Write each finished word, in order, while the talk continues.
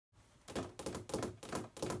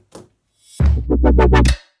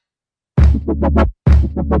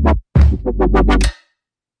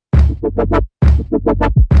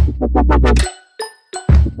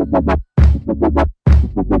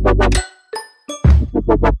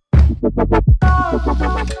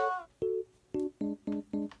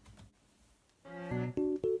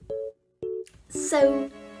So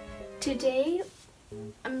today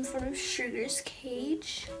I'm in front of Sugar's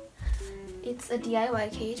cage. It's a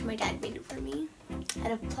DIY cage. My dad made it for me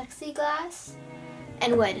out of plexiglass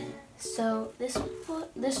and wood. So this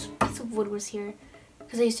piece of wood was here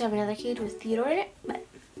because I used to have another cage with Theodore in it. But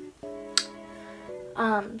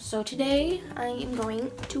so today I am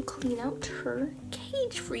going to clean out her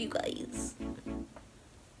cage for you guys.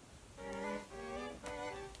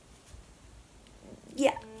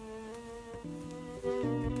 Yeah.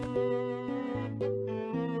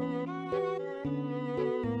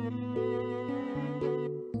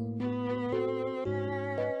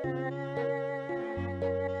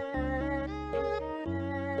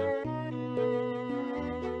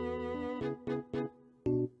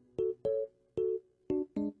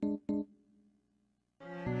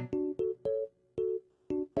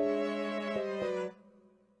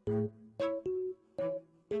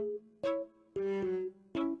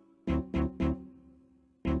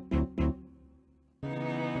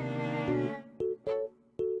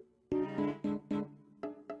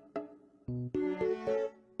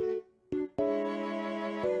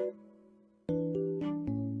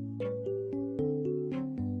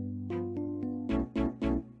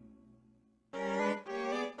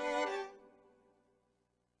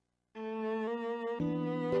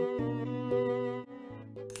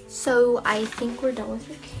 So I think we're done with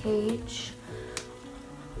her cage.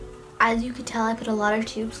 As you can tell, I put a lot of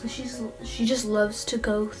tubes because she just loves to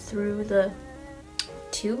go through the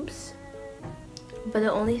tubes. But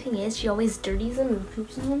the only thing is she always dirties them and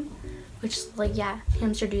poops in them, which is like, yeah,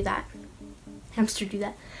 hamsters do that. Hamsters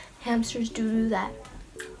do that.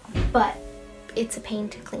 But it's a pain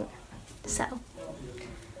to clean. So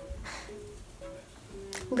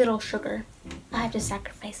little Sugar, I have to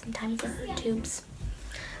sacrifice some time for her tubes.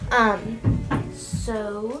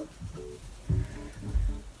 So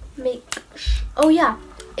oh yeah,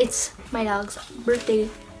 it's my dog's birthday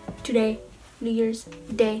today, New Year's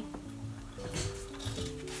Day.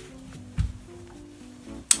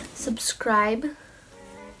 Subscribe,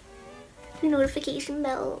 the notification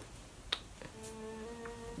bell.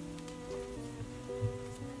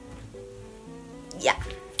 Yeah.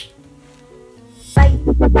 Bye.